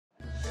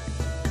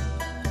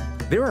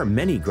There are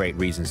many great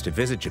reasons to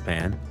visit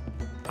Japan.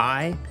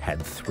 I had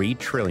 3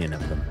 trillion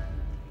of them.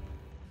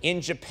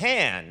 In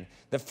Japan,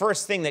 the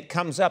first thing that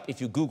comes up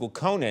if you Google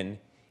Conan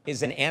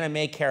is an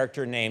anime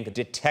character named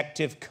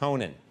Detective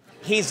Conan.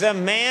 He's a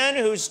man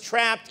who's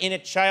trapped in a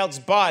child's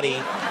body.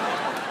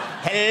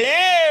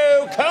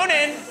 Hello,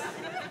 Conan!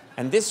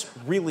 And this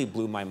really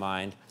blew my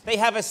mind. They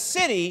have a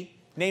city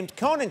named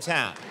Conan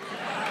Town.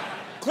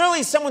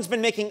 Clearly, someone's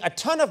been making a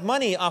ton of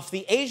money off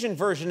the Asian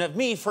version of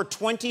me for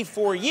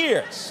 24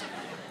 years.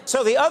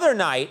 So the other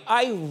night,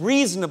 I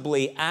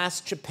reasonably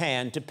asked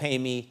Japan to pay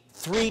me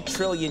 3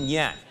 trillion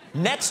yen.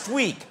 Next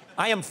week,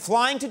 I am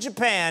flying to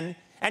Japan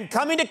and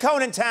coming to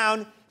Conan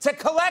Town to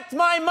collect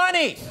my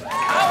money.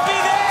 I'll be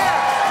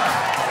there!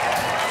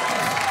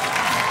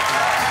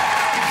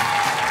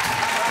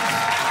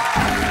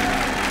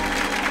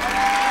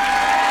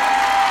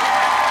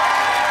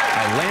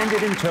 I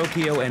landed in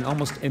Tokyo and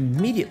almost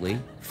immediately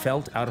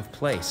felt out of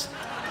place.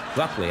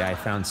 Luckily, I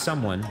found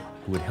someone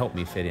who would help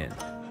me fit in.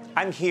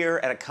 I'm here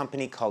at a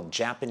company called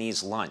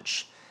Japanese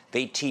Lunch.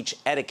 They teach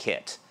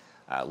etiquette,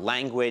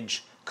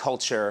 language,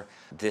 culture.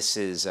 This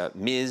is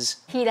Ms.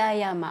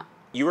 Hirayama.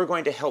 You are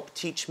going to help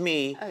teach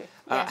me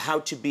how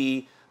to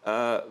be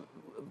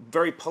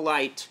very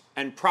polite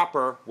and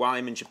proper while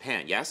I'm in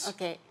Japan, yes?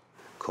 Okay.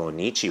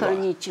 Konnichiwa.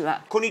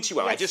 Konnichiwa.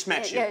 Konnichiwa. Yes. I just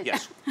met you.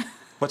 Yes.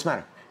 What's the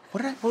matter?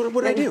 What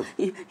did I do?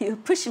 You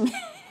pushed me.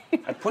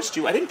 I pushed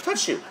you? I didn't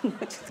touch you.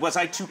 Was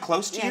I too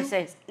close to you?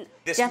 Yes.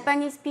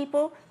 Japanese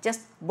people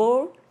just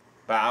bow.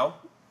 Bow.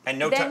 And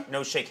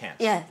no shake hands.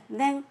 Yeah.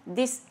 Then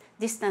this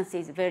distance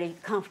is very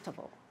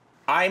comfortable.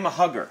 I'm a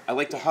hugger. I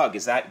like to hug.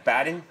 Is that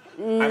bad?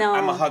 No.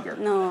 I'm a hugger.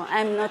 No,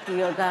 I'm not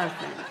your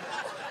girlfriend.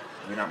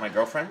 You're not my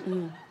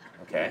girlfriend?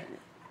 Okay.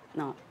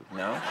 No.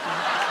 No?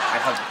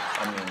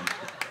 I mean,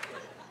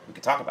 we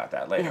could talk about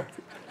that later.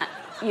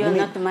 Yeah. You're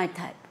not my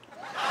type.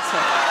 So.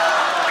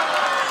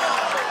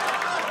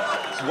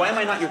 Why am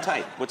I not your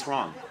type? What's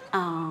wrong?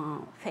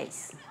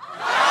 Face.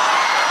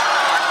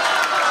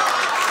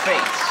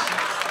 Face.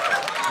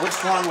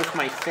 What's wrong with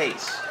my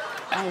face?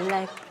 I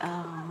like.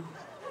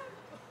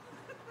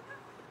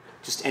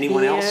 Just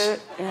anyone else?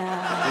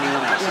 Yeah.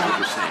 Anyone else is what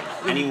you're saying.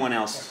 Anyone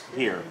else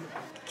here?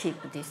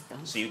 Keep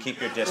distance. So you keep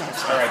your distance.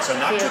 Yes. All right, so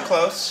not too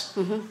close.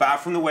 Bow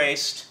from the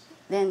waist.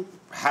 Then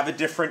have a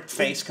different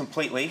face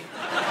completely.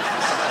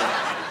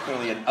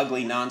 Clearly an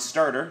ugly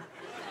non-starter.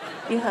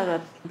 You have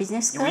a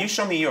business card? Will you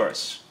show me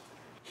yours?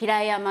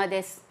 Hirayama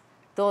desu.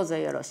 Dozo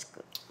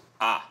yoroshiku.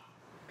 Ah.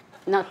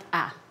 Not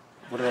ah.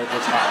 What's ah?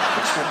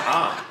 What's with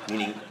ah?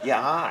 Meaning,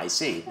 yeah, ah, I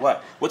see.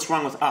 What? What's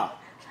wrong with ah?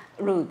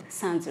 Rude.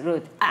 Sounds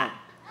rude. Ah.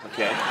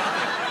 Okay.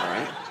 All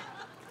right.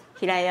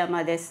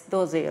 Hirayama desu.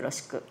 Dozo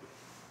yoroshiku.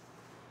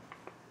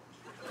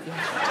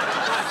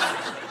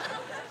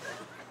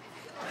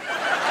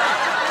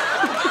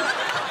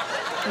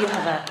 You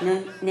have a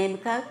name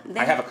card? Then?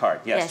 I have a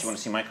card, yes. Yes. Do you want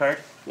to see my card?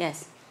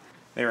 Yes.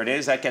 There it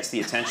is. That gets the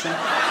attention.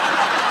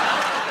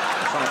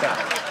 What's wrong with that?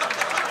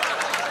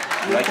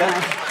 You like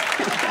that?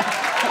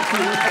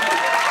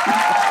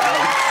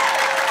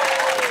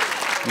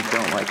 You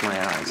don't like my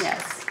eyes.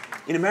 Yes.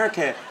 In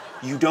America,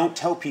 you don't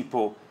tell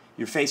people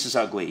your face is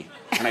ugly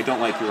and I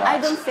don't like your eyes.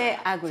 I don't say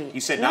ugly. You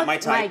said not my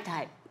type? My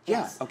type. Yeah,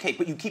 Yes. okay,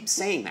 but you keep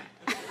saying that.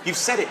 You've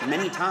said it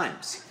many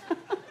times.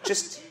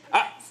 Just,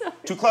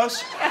 too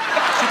close? Too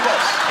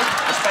close.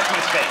 Respect my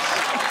space.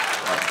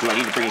 Do I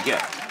need to bring a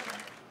gift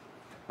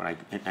when I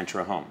enter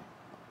a home?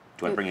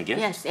 Do I bring a gift?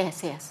 Yes.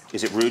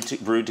 Is it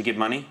rude to give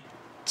money?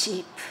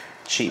 Cheap.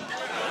 Cheap.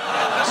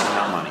 So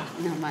not money.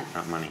 No money.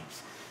 Not money.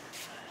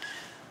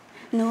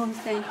 No,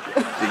 thank you. Do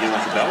you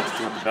want the belt?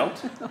 Do you want the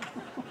belt?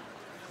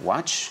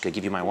 Watch? Can I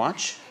give you my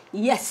watch?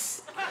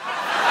 Yes.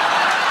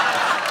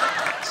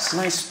 It's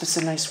nice. That's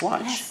a nice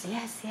watch.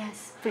 Yes.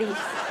 Please.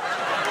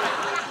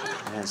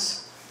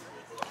 Yes.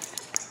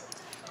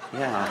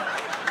 Yeah.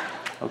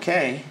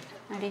 Okay.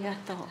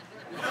 Arigato.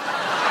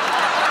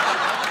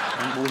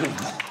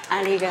 Unbelievable.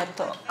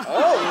 Arigato.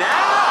 Oh,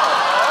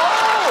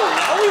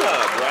 now we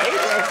hug, right?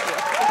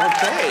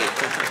 Okay.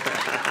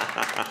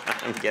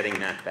 I'm getting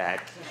that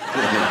back.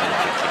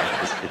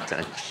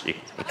 Done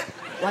shooting.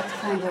 What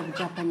kind of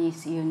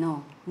Japanese you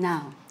know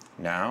now?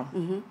 Now?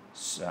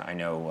 So I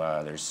know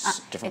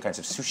there's different kinds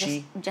of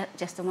sushi.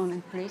 Just a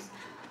moment, please.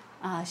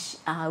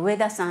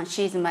 Ueda-san,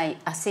 she's my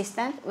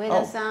assistant.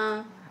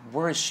 Ueda-san.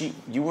 Where is she?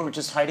 You were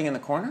just hiding in the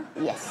corner?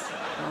 Yes.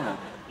 Oh.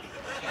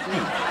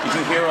 Did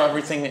you hear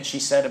everything that she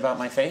said about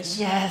my face?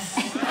 Yes.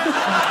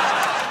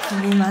 す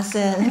みま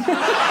せん Do you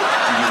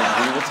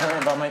agree with her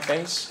about my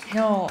face?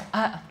 No,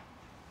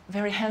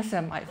 very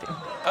handsome, I think.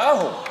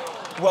 Oh,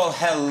 well,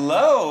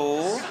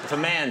 hello. If a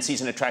man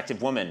sees an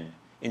attractive woman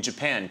in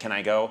Japan, can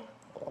I go?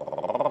 Do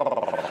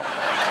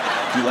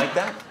you like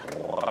that?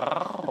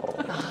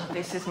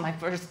 This is my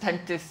first time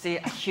to see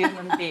a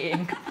human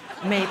being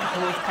make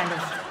those kind of...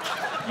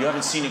 You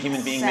haven't seen a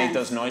human being make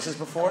those noises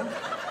before?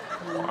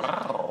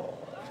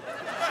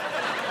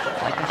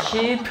 Like a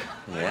sheep.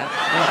 Yeah.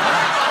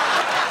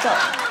 So,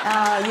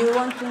 you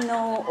want to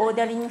know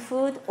ordering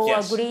food or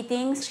Yes.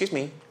 greetings? Excuse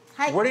me.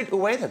 Hi. Where did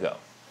Ueda go?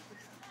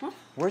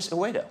 Where's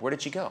Ueda? Where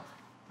did she go?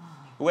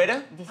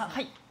 Ueda?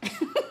 はい。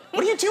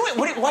 What are you doing?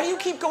 Why do you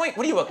keep going?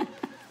 What are you?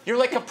 You're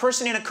like a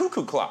person in a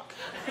cuckoo clock.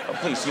 Oh,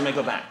 please, you may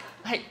go back.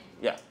 はい。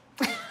 Yeah.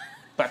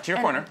 Back to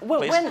your corner, Well,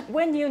 please.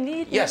 when you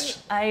need Yes.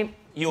 me,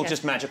 You'll yes.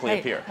 just magically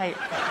appear. はい。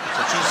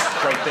 So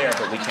she's right there,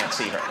 but we can't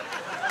see her.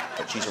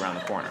 But she's around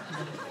the corner.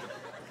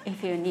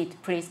 If you need,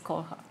 please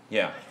call her.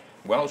 Yeah.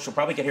 Well, she'll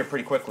probably get here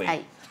pretty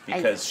quickly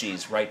because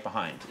she's right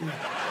behind. See her.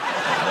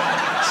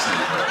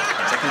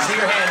 Yes, I can see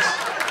your hands.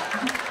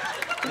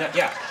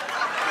 Yeah.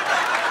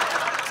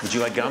 Would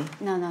you like gum?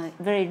 No, no,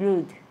 very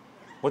rude.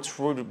 What's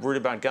rude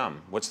about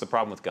gum? What's the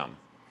problem with gum?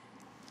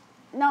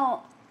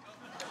 No,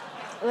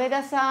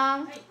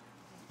 Ueda-san,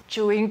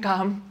 Chewing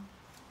gum.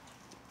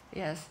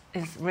 Yes,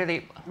 it's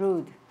really.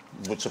 rude.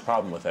 What's the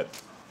problem with it?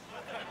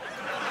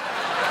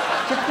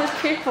 Japanese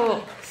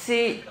people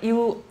see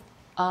you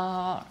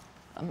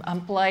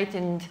polite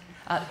and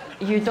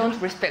you don't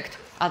respect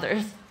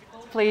others.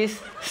 Please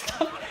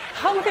stop.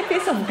 How many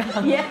pieces of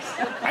gum? Yes.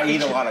 I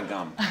eat a lot of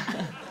gum.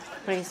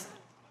 Please.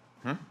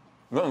 You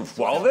want to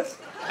swallow this?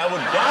 I would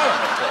die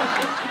if I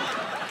swallowed it.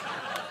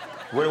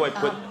 Where do I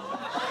put?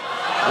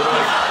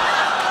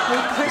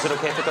 Is it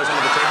okay if it goes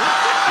under the table?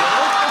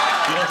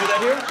 You don't do that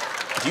here?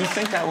 Do you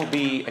think that will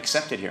be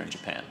accepted here in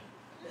Japan?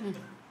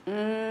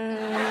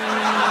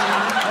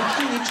 Why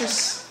can't you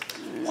just?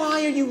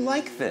 Why are you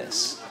like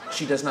this?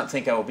 She does not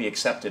think I will be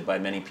accepted by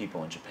many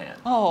people in Japan.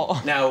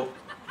 Oh. Now,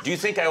 do you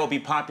think I will be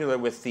popular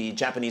with the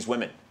Japanese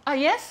women?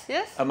 Yes,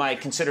 yes. Am I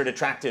considered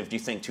attractive, do you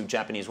think, to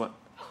Japanese women?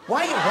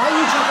 Why are you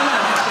jumping in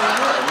and asking her?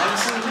 Why are you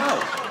saying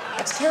no?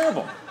 That's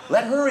terrible.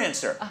 Let her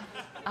answer.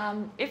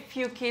 If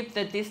you keep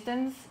the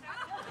distance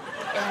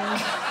and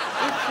if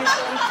you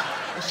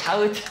don't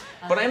shout.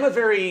 But I'm a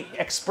very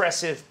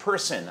expressive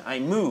person. I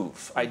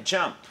move, I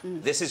jump.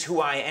 This is who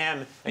I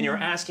am, and you're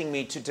asking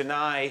me to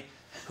deny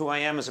who I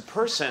am as a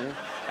person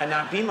and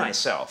not be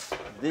myself.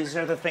 These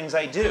are the things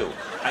I do.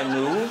 I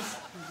move,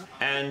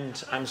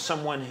 and I'm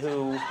someone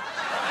who is...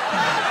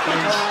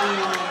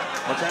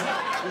 What's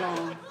that?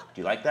 No. Do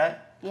you like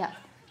that? Yeah.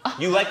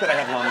 You like that I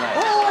have long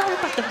legs?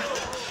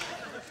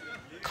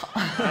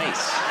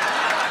 Nice.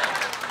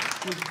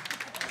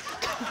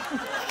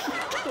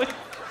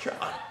 Sure.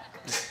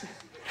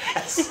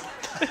 Yes.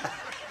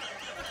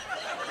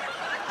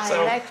 So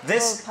I like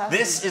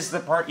this is the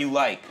part you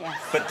like. Yes.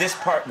 But this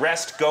part,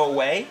 rest, go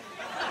away.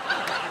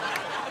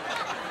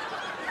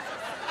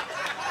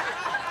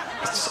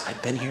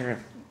 I've been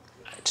here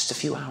just a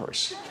few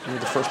hours. You're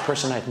the first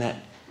person I've met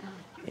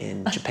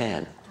in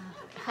Japan.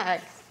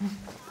 Hi.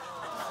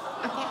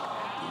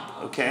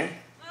 Okay.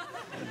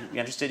 You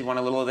interested? You want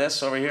a little of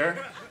this over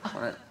here?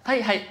 Hi.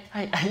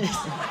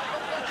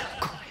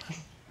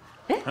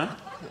 Huh?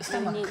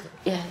 You need,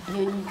 yeah,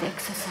 you need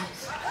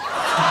exercise.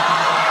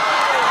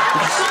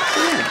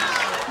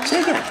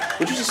 Say again. What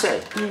did you just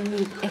say? You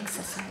need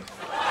exercise.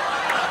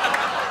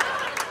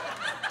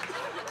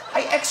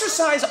 I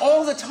exercise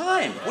all the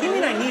time. What do you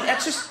mean I need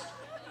exercise?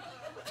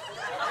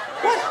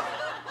 What?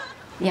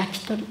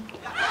 Yakitori.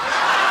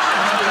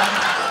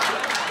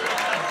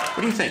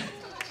 What do you think?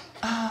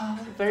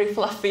 Very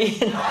fluffy.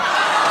 But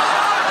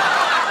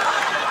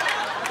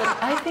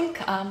I think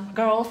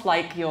girls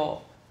like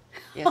your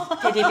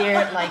teddy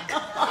bear, like.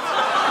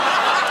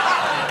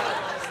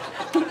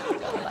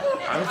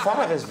 I'm thought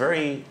of as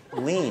very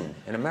lean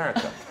in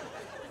America.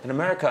 In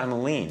America,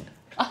 I'm lean.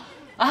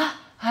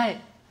 Hi.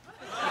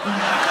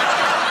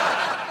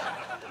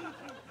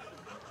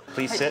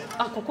 Please sit.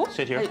 ここ?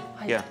 Sit here.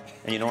 Hi. Yeah.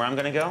 And you know where I'm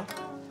gonna go?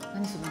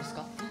 何するんです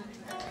か?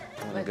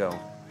 I'm gonna go.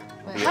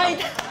 Hi.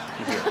 Here.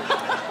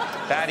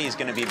 Batty's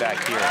gonna be back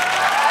here.